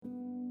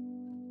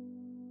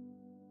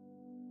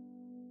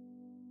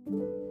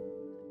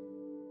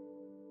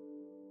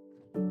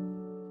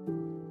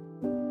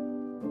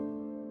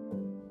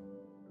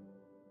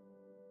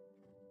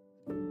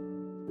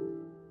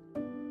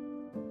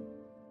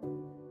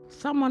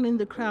Someone in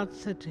the crowd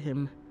said to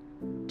him,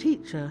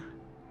 "Teacher,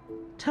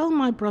 tell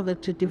my brother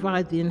to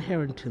divide the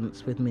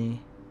inheritance with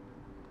me."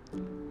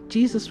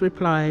 Jesus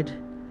replied,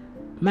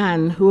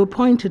 "Man, who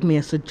appointed me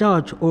as a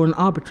judge or an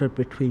arbiter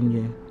between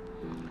you?"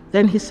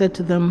 Then he said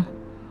to them,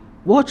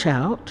 "Watch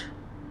out,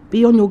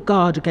 be on your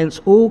guard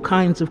against all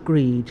kinds of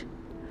greed.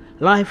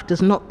 Life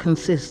does not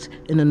consist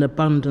in an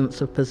abundance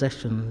of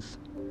possessions."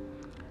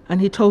 And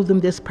he told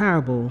them this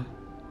parable.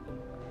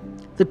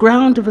 The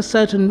ground of a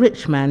certain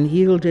rich man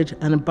yielded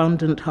an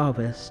abundant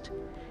harvest.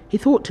 He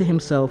thought to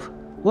himself,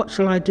 "What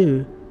shall I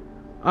do?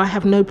 I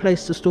have no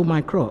place to store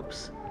my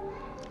crops."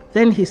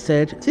 Then he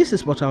said, "This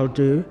is what I'll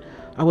do.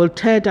 I will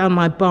tear down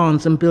my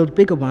barns and build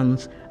bigger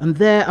ones, and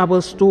there I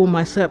will store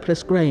my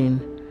surplus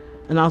grain.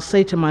 And I'll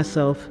say to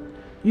myself,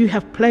 you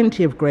have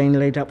plenty of grain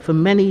laid up for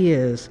many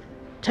years.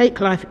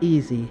 Take life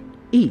easy,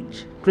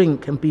 eat,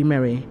 drink, and be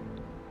merry."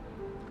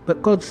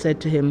 But God said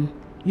to him,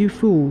 "You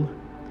fool,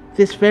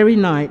 this very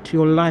night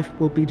your life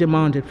will be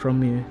demanded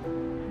from you.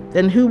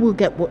 Then who will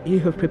get what you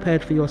have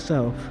prepared for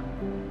yourself?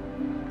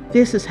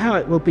 This is how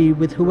it will be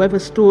with whoever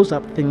stores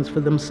up things for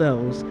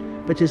themselves,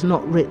 but is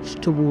not rich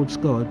towards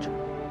God."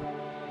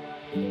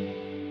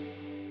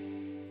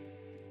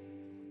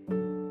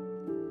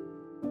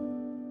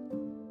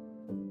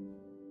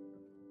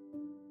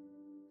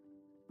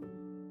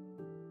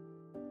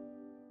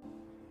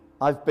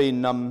 I've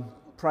been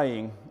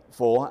praying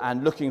for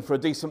and looking for a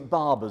decent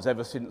barbers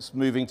ever since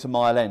moving to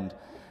Mile End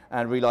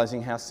and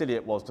realising how silly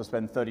it was to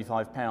spend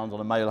 £35 on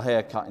a male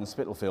haircut in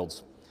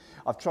Spitalfields.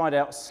 I've tried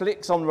out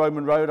Slicks on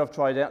Roman Road, I've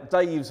tried out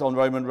Dave's on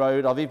Roman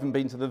Road, I've even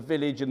been to the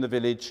Village in the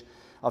Village.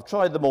 I've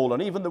tried them all,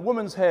 and even the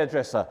woman's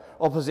hairdresser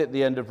opposite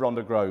the end of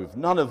Rhondda Grove.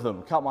 None of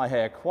them cut my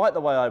hair quite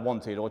the way I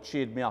wanted or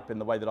cheered me up in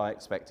the way that I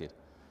expected.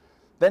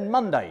 Then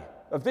Monday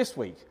of this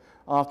week,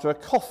 after a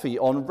coffee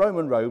on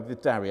Roman Road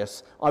with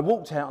Darius, I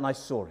walked out and I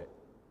saw it.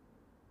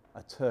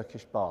 A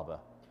Turkish barber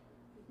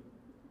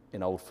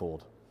in Old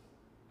Ford.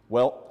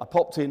 Well, I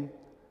popped in,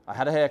 I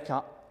had a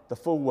haircut, the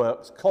full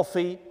works,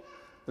 coffee,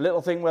 the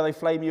little thing where they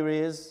flame your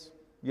ears,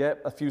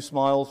 a few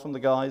smiles from the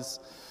guys,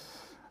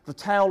 the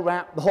towel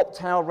wrap, the hot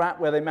towel wrap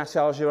where they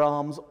massage your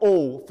arms,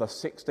 all for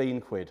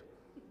 16 quid.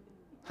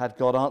 Had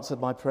God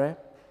answered my prayer?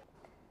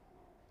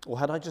 Or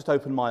had I just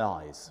opened my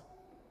eyes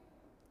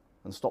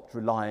and stopped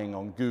relying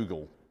on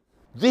Google?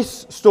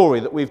 This story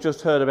that we've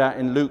just heard about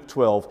in Luke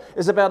 12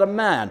 is about a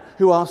man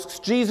who asks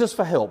Jesus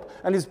for help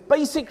and is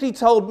basically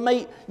told,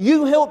 "Mate,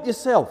 you help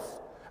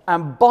yourself.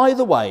 And by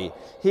the way,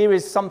 here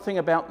is something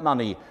about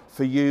money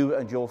for you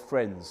and your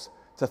friends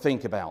to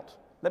think about."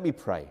 Let me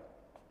pray.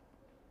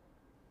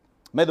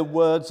 May the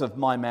words of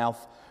my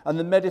mouth and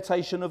the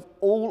meditation of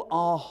all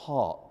our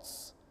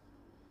hearts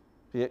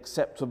be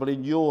acceptable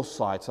in your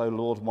sight, O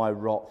Lord, my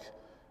rock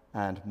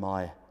and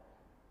my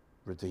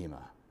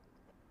Redeemer.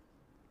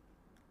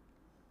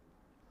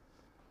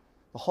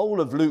 The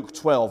whole of Luke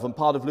 12 and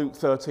part of Luke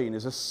 13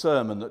 is a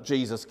sermon that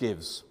Jesus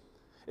gives.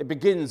 It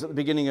begins at the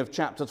beginning of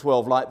chapter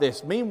 12 like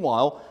this.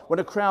 "Meanwhile, when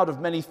a crowd of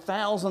many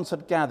thousands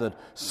had gathered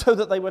so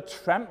that they were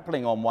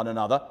trampling on one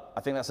another," I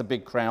think that's a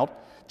big crowd,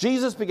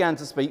 "Jesus began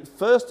to speak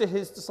first to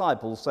his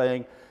disciples,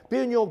 saying, 'Be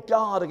on your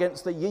guard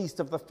against the yeast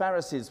of the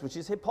Pharisees, which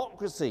is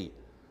hypocrisy.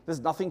 There's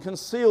nothing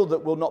concealed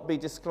that will not be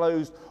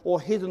disclosed, or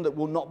hidden that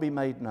will not be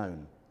made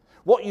known.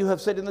 What you have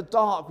said in the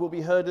dark will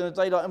be heard in the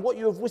daylight, and what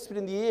you have whispered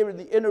in the ear in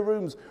the inner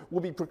rooms will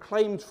be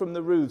proclaimed from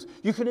the roofs.'"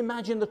 You can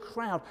imagine the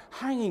crowd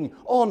hanging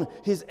on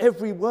his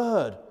every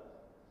word.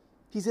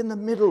 He's in the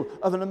middle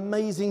of an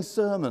amazing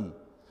sermon.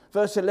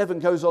 Verse 11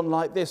 goes on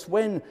like this: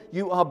 "When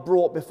you are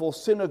brought before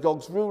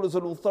synagogues, rulers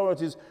and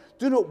authorities,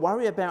 do not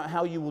worry about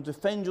how you will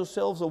defend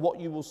yourselves or what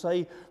you will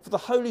say, for the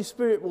Holy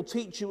Spirit will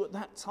teach you at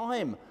that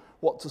time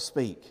what to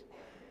speak."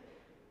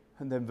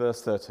 And then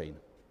verse 13.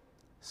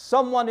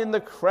 "Someone in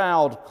the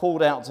crowd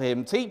called out to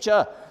him,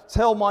 'Teacher,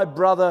 tell my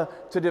brother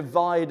to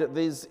divide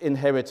this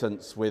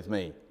inheritance with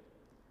me.'"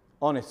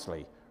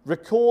 Honestly,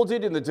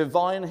 recorded in the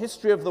divine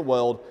history of the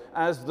world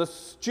as the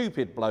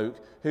stupid bloke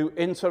who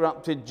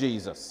interrupted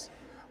Jesus,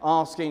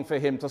 asking for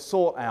him to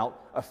sort out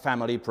a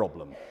family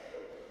problem.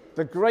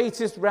 The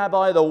greatest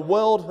rabbi the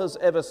world has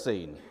ever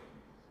seen.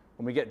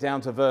 When we get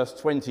down to verse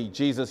 20,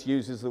 Jesus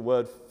uses the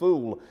word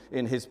fool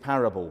in his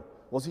parable.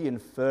 Was he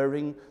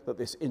inferring that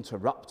this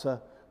interrupter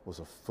was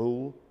a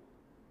fool?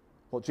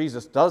 What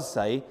Jesus does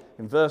say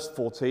in verse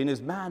 14 is,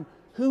 "Man,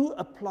 who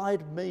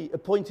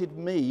appointed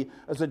me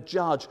as a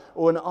judge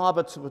or an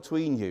arbiter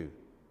between you?"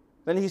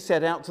 Then he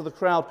said out to the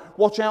crowd,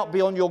 "Watch out, be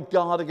on your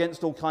guard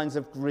against all kinds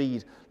of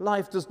greed.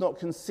 Life does not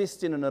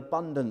consist in an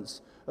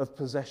abundance of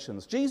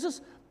possessions."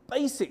 Jesus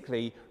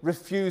basically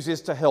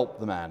refuses to help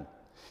the man.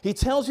 He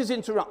tells his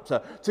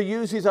interrupter to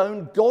use his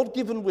own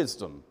God-given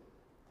wisdom,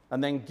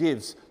 and then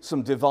gives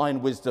some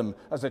divine wisdom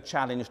as a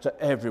challenge to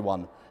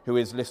everyone who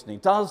is listening.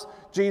 Does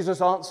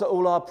Jesus answer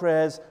all our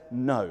prayers?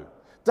 No.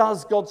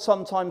 Does God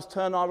sometimes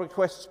turn our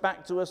requests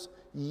back to us?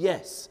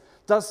 Yes.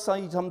 Does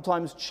He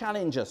sometimes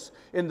challenge us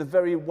in the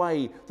very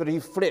way that he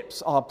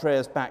flips our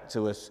prayers back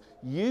to us?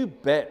 You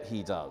bet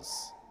he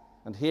does.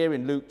 And here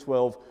in Luke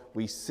 12,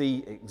 we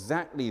see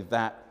exactly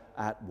that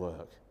at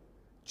work.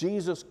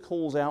 Jesus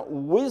calls out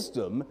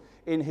wisdom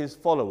in his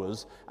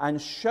followers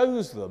and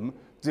shows them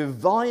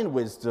divine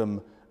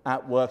wisdom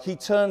at work. He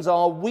turns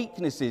our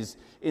weaknesses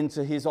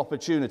into his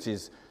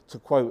opportunities, to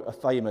quote a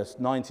famous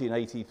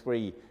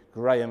 1983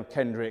 Graham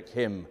Kendrick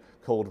hymn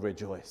called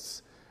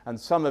Rejoice. And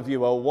some of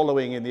you are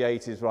wallowing in the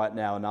 80s right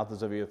now, and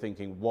others of you are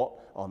thinking, what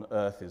on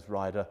earth is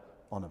Ryder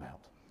on about?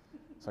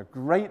 It's a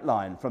great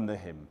line from the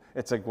hymn.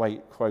 It's a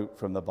great quote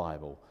from the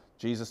Bible.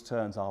 Jesus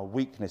turns our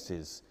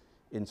weaknesses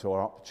into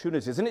our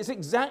opportunities. And it's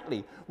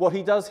exactly what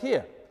he does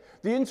here.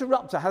 The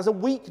interrupter has a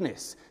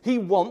weakness. He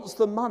wants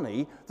the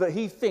money that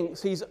he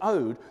thinks he's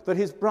owed, that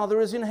his brother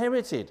has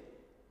inherited.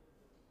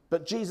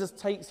 But Jesus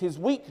takes his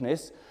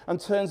weakness and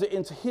turns it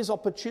into his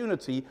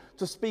opportunity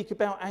to speak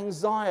about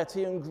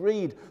anxiety and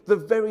greed, the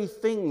very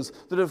things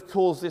that have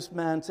caused this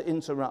man to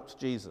interrupt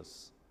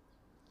Jesus.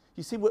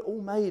 You see, we're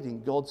all made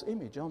in God's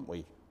image, aren't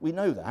we? We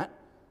know that.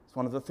 It's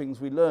one of the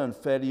things we learn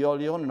fairly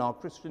early on in our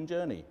Christian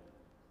journey,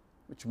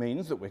 which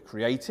means that we're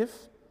creative,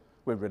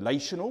 we're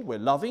relational, we're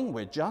loving,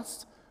 we're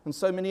just, and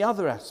so many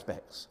other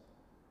aspects.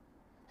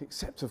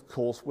 Except, of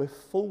course, we're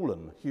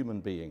fallen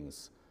human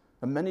beings.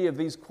 And many of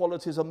these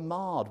qualities are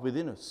marred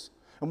within us.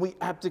 And we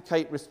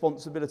abdicate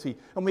responsibility.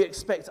 And we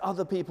expect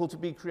other people to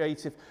be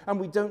creative. And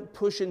we don't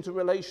push into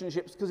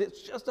relationships because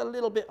it's just a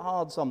little bit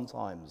hard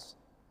sometimes.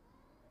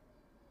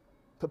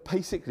 But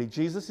basically,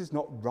 Jesus is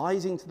not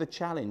rising to the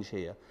challenge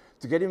here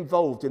to get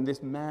involved in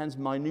this man's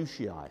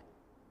minutiae.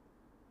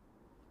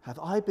 Have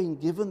I been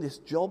given this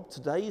job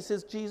today,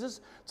 says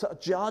Jesus, to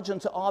judge and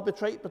to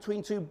arbitrate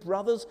between two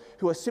brothers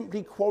who are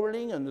simply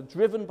quarreling and are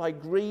driven by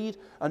greed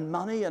and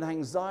money and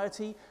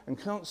anxiety and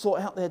can't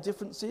sort out their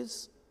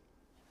differences?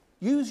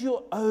 Use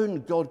your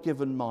own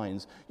God-given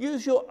minds.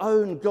 Use your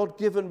own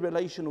God-given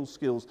relational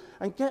skills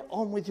and get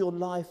on with your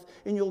life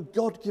in your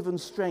God-given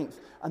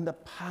strength and the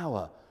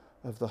power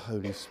of the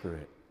Holy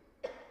Spirit.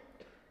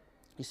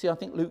 You see, I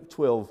think Luke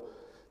 12,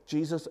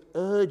 Jesus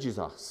urges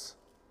us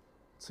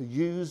to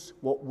use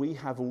what we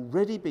have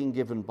already been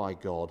given by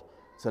God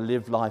to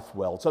live life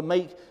well, to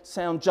make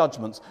sound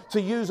judgments,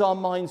 to use our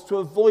minds to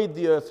avoid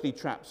the earthly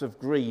traps of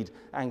greed,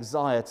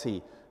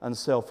 anxiety, and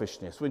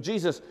selfishness. When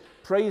Jesus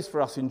prays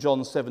for us in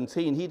John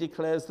 17, he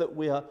declares that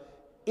we are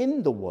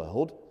in the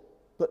world,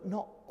 but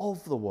not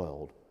of the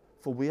world,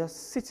 for we are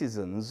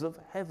citizens of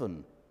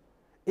heaven.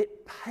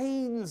 It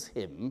pains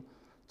him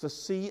to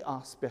see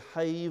us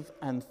behave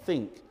and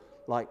think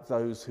like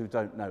those who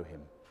don't know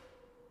him.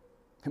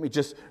 Let me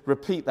just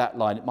repeat that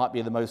line. It might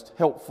be the most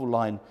helpful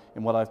line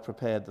in what I've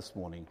prepared this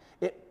morning.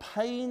 It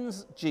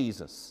pains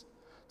Jesus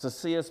to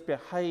see us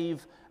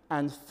behave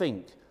and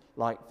think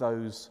like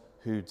those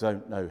who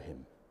don't know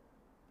him.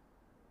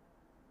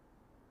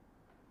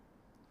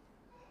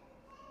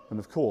 And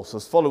of course,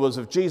 as followers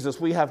of Jesus,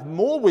 we have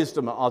more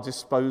wisdom at our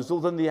disposal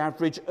than the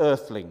average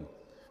earthling.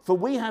 For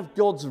we have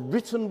God's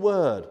written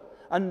word,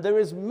 and there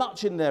is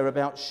much in there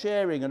about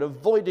sharing and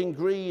avoiding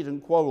greed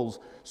and quarrels.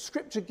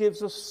 Scripture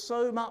gives us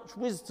so much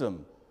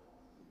wisdom.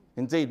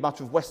 Indeed,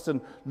 much of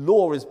Western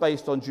law is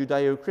based on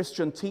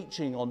Judeo-Christian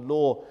teaching on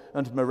law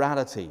and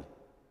morality.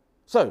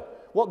 So,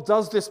 what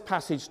does this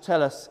passage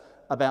tell us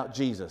about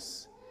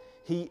Jesus?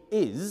 He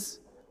is,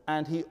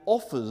 and he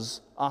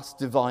offers us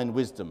divine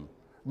wisdom,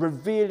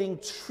 revealing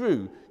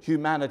true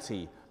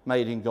humanity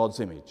made in God's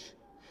image.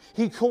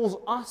 He calls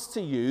us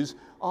to use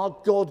our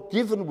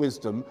God-given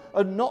wisdom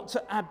and not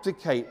to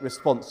abdicate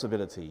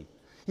responsibility.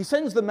 He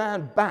sends the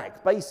man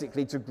back,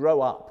 basically, to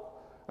grow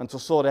up and to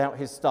sort out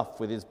his stuff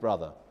with his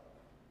brother.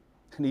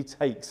 And he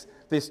takes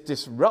this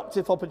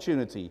disruptive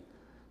opportunity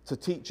to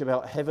teach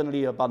about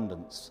heavenly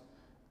abundance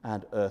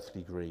and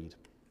earthly greed.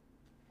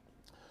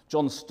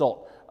 John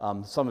Stott,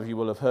 some of you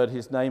will have heard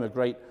his name, a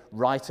great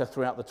writer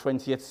throughout the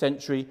 20th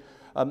century,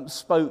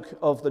 spoke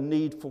of the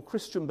need for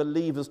Christian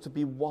believers to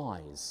be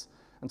wise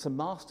and to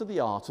master the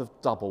art of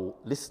double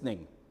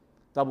listening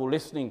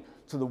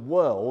to the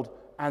world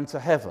and to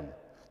heaven,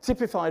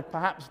 typified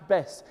perhaps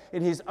best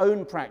in his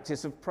own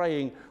practice of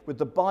praying with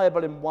the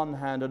Bible in one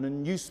hand and a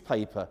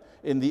newspaper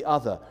in the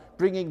other,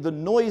 bringing the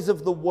noise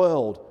of the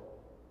world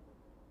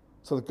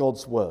to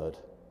God's word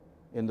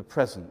in the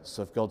presence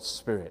of God's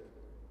Spirit.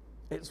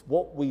 It's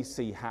what we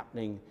see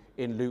happening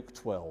in Luke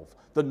 12.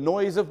 The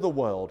noise of the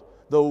world,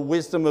 the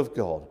wisdom of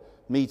God,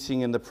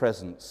 meeting in the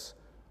presence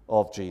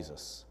of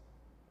Jesus.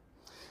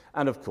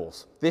 And of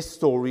course, this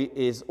story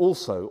is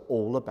also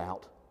all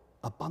about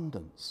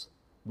abundance.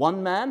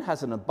 One man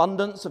has an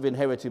abundance of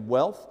inherited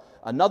wealth.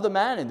 Another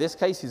man, in this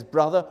case his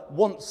brother,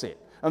 wants it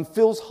and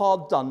feels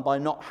hard done by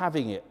not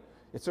having it.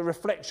 It's a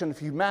reflection of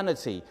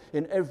humanity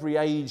in every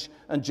age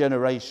and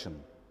generation.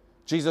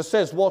 Jesus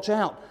says, watch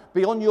out,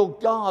 be on your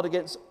guard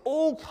against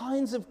all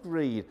kinds of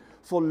greed,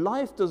 for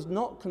life does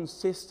not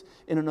consist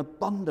in an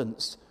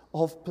abundance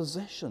of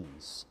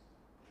possessions.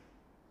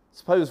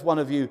 Suppose one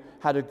of you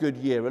had a good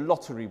year, a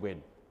lottery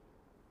win,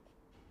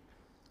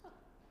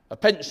 a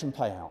pension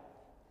payout,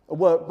 a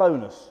work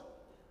bonus.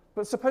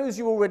 But suppose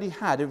you already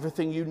had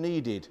everything you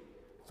needed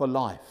for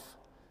life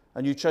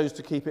and you chose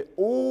to keep it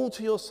all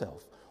to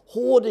yourself,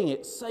 hoarding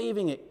it,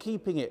 saving it,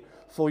 keeping it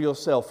for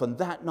yourself, and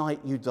that night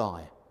you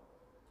die.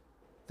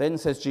 Then,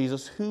 says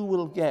Jesus, who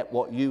will get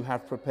what you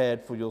have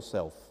prepared for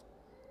yourself?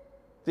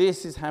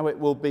 This is how it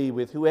will be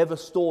with whoever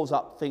stores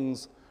up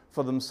things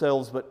for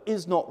themselves but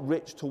is not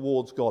rich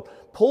towards God.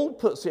 Paul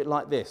puts it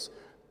like this: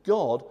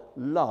 God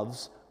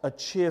loves a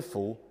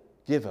cheerful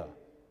giver.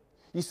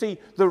 You see,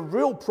 the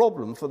real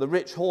problem for the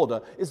rich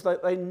hoarder is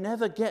that they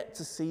never get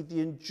to see the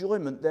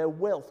enjoyment their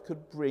wealth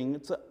could bring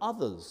to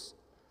others,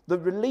 the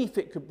relief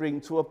it could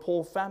bring to a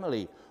poor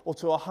family or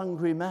to a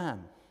hungry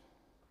man.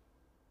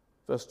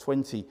 Verse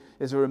 20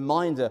 is a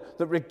reminder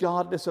that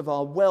regardless of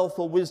our wealth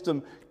or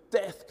wisdom,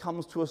 death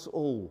comes to us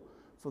all,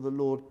 for the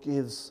Lord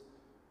gives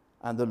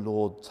and the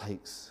Lord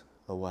takes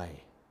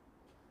away.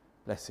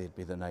 Blessed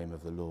be the name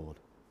of the Lord.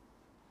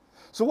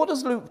 So what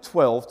does Luke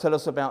 12 tell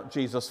us about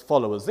Jesus'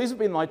 followers? These have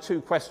been my two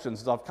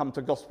questions as I've come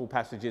to gospel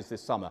passages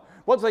this summer.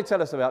 What do they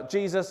tell us about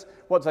Jesus?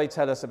 What do they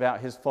tell us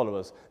about his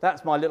followers?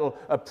 That's my little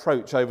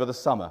approach over the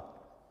summer.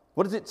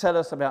 What does it tell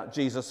us about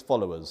Jesus'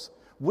 followers?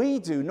 We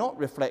do not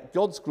reflect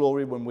God's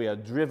glory when we are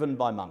driven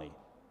by money.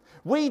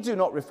 We do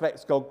not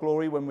reflect God's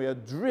glory when we are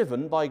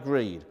driven by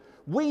greed.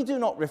 We do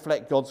not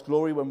reflect God's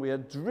glory when we are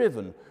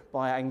driven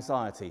by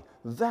anxiety.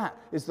 That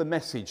is the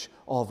message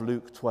of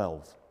Luke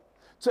 12.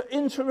 To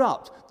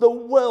interrupt the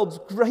world's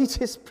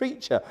greatest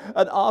preacher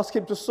and ask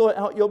him to sort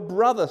out your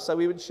brother so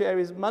he would share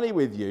his money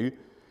with you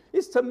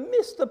is to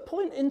miss the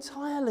point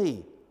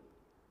entirely.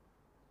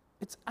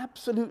 It's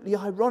absolutely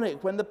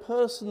ironic when the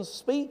person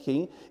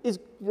speaking is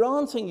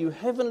granting you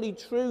heavenly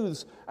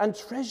truths and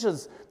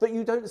treasures that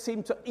you don't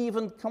seem to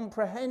even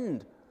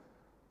comprehend,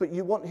 but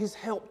you want his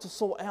help to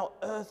sort out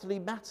earthly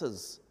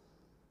matters.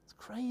 It's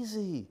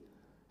crazy.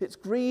 It's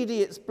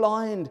greedy, it's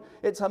blind,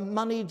 it's a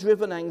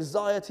money-driven,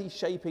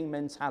 anxiety-shaping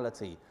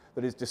mentality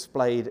that is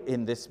displayed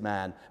in this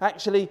man.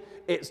 Actually,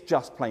 it's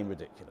just plain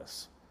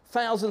ridiculous.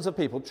 Thousands of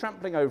people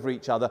trampling over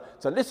each other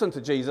to listen to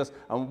Jesus,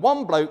 and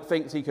one bloke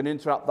thinks he can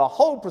interrupt the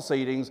whole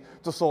proceedings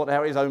to sort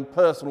out his own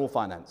personal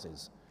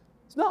finances.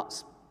 It's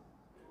nuts.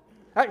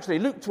 Actually,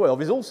 Luke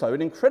 12 is also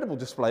an incredible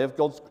display of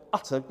God's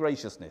utter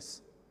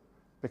graciousness,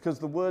 because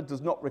the word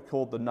does not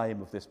record the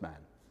name of this man.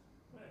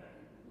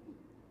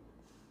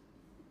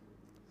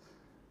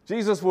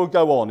 Jesus will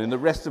go on in the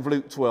rest of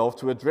Luke 12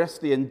 to address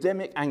the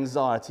endemic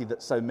anxiety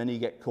that so many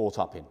get caught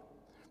up in,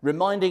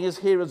 reminding his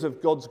hearers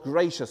of God's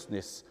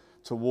graciousness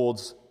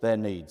towards their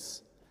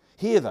needs.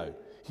 Here, though,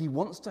 he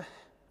wants to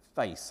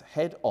face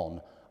head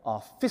on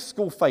our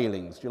fiscal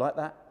failings. Do you like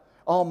that?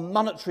 Our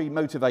monetary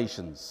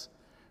motivations.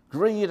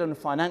 Greed and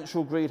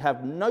financial greed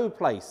have no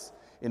place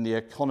in the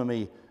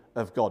economy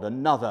of God.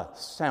 Another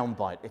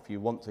soundbite, if you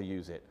want to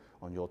use it,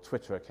 on your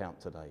Twitter account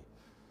today.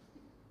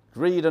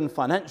 Greed and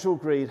financial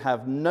greed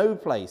have no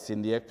place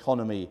in the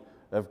economy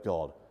of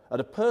God. At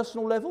a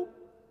personal level,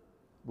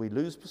 we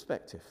lose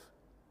perspective.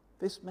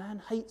 This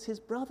man hates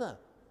his brother.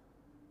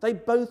 They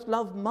both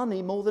love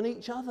money more than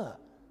each other.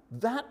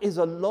 That is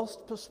a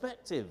lost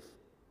perspective.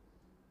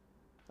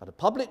 At a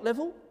public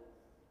level,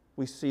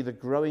 we see the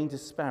growing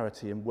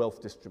disparity in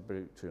wealth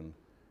distribution,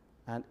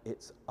 and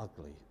it's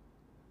ugly.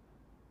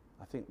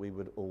 I think we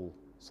would all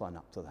sign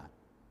up to that.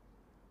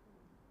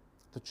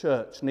 The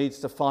church needs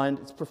to find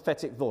its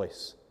prophetic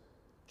voice,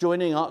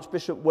 joining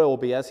Archbishop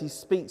Welby as he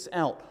speaks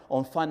out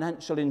on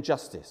financial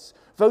injustice,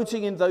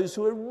 voting in those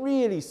who are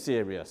really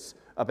serious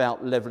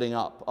about levelling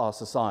up our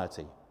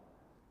society.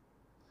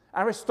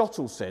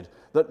 Aristotle said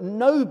that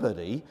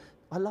nobody,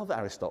 I love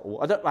Aristotle,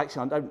 I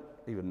don't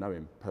even know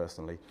him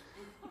personally,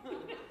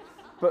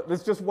 but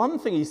there's just one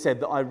thing he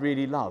said that I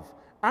really love.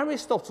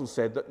 Aristotle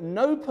said that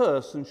no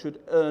person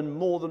should earn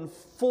more than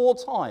 4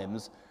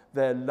 times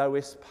their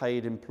lowest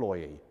paid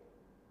employee.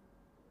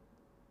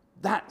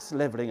 That's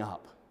levelling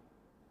up,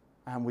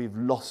 and we've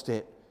lost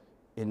it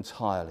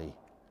entirely.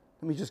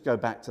 Let me just go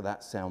back to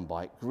that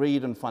soundbite.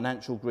 Greed and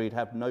financial greed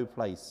have no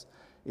place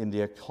in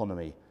the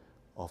economy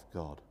of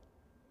God.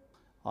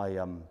 I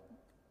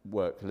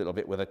work a little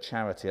bit with a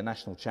charity, a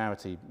national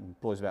charity,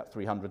 employs about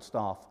 300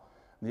 staff.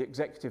 And the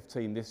executive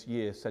team this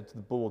year said to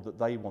the board that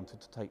they wanted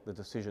to take the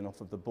decision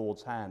off of the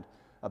board's hand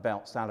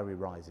about salary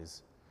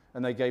rises.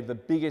 And they gave the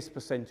biggest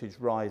percentage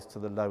rise to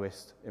the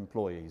lowest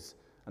employees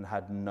and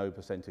had no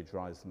percentage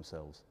rise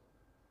themselves.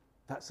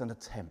 That's an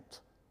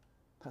attempt.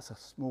 That's a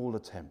small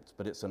attempt,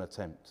 but it's an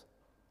attempt.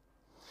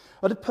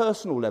 At a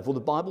personal level, the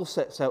Bible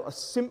sets out a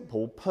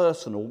simple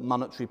personal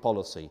monetary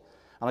policy.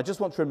 And I just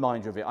want to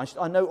remind you of it.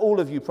 I know all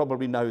of you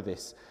probably know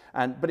this,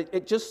 but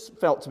it just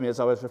felt to me as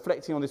I was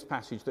reflecting on this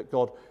passage that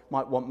God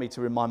might want me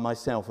to remind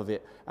myself of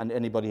it and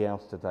anybody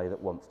else today that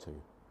wants to.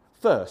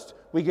 First,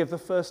 we give the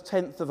first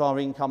tenth of our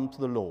income to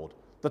the Lord,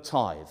 the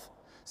tithe.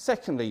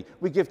 Secondly,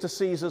 we give to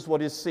Caesar's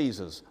what is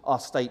Caesar's,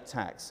 our state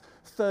tax.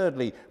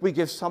 Thirdly, we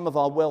give some of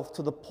our wealth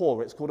to the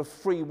poor. It's called a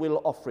free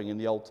will offering in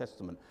the Old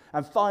Testament.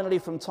 And finally,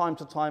 from time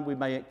to time, we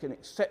make an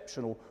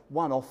exceptional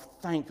one-off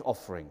thank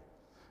offering.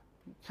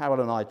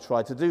 Carol and I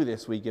try to do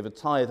this. We give a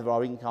tithe of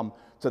our income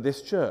to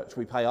this church.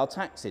 We pay our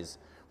taxes.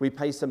 We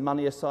pay some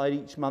money aside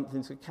each month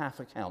into a CAF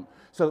account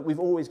so that we've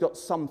always got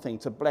something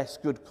to bless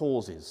good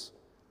causes.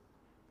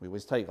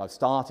 I've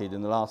started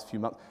in the last few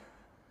months.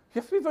 You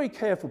have to be very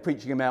careful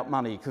preaching about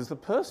money, because the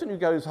person who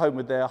goes home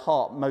with their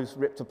heart most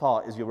ripped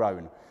apart is your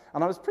own.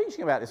 And I was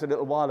preaching about this a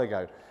little while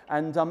ago,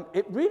 and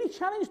it really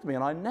challenged me,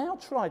 and I now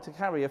try to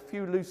carry a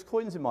few loose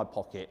coins in my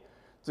pocket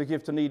to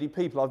give to needy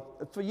people.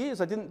 For years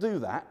I didn't do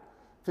that.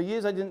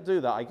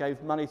 I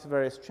gave money to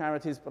various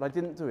charities, but I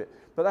didn't do it.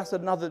 But that's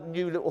another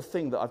new little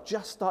thing that I've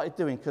just started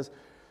doing, because,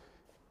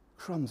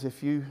 crumbs,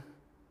 if you've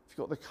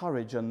got the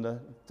courage and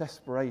the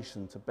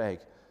desperation to beg,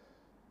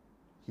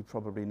 you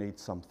probably need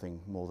something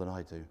more than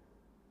I do.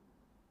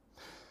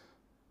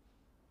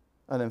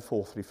 And then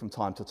fourthly, from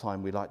time to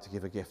time, we like to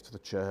give a gift to the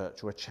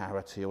church or a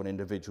charity or an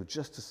individual,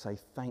 just to say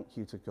thank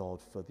you to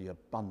God for the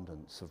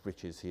abundance of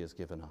riches he has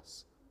given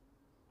us.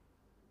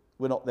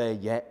 We're not there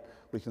yet.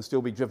 We can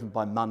still be driven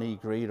by money,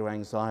 greed, or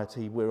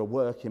anxiety. We're a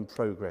work in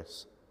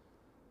progress.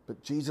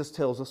 But Jesus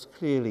tells us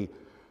clearly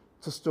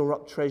to store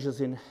up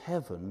treasures in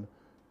heaven,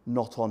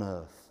 not on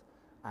earth.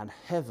 And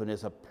heaven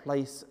is a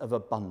place of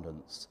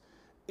abundance,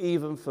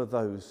 even for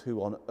those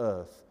who on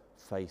earth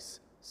face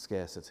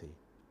scarcity.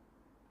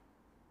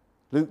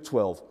 Luke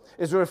 12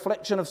 is a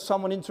reflection of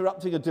someone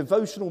interrupting a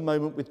devotional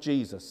moment with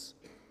Jesus.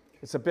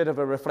 It's a bit of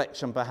a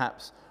reflection,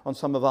 perhaps, on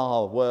some of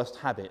our worst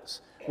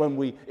habits when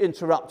we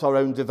interrupt our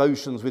own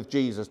devotions with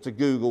Jesus to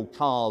Google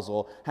cars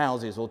or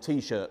houses or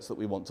T-shirts that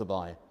we want to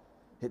buy.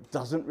 It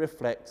doesn't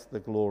reflect the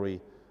glory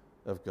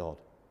of God.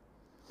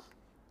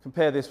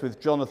 Compare this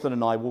with Jonathan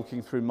and I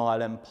walking through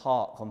Mile End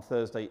Park on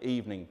Thursday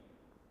evening.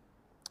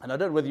 And I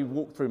don't know whether you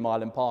walk through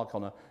Mile End Park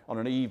on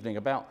an evening,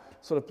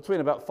 between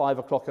about 5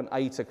 o'clock and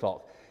 8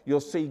 o'clock. You'll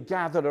see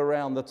gathered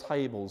around the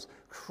tables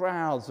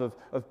crowds of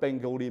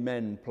Bengali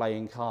men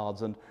playing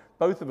cards, and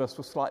both of us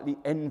were slightly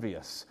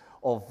envious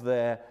of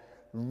their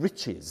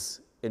riches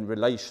in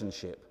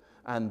relationship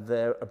and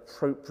their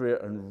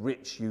appropriate and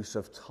rich use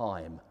of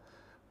time.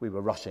 We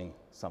were rushing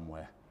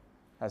somewhere,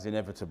 as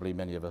inevitably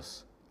many of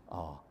us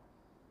are.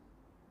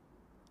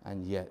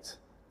 And yet,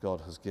 God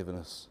has given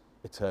us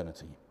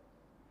eternity.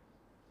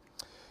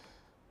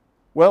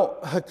 Well,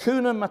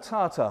 Hakuna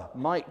Matata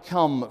might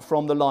come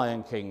from the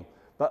Lion King,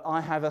 but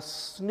I have a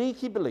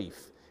sneaky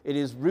belief it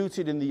is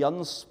rooted in the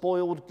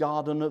unspoiled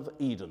Garden of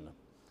Eden,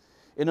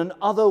 in an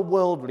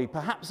otherworldly,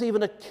 perhaps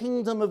even a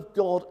kingdom of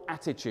God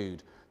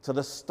attitude to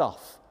the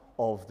stuff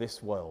of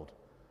this world.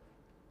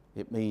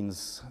 It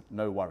means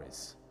no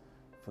worries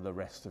for the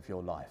rest of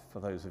your life, for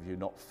those of you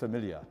not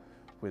familiar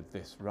with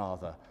this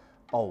rather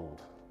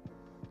old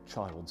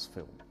child's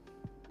film.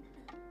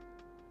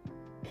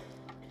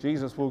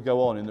 Jesus will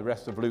go on in the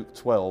rest of Luke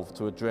 12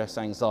 to address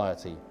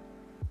anxiety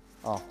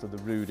after the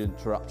rude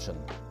interruption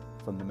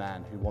from the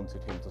man who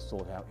wanted him to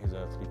sort out his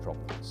earthly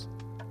problems.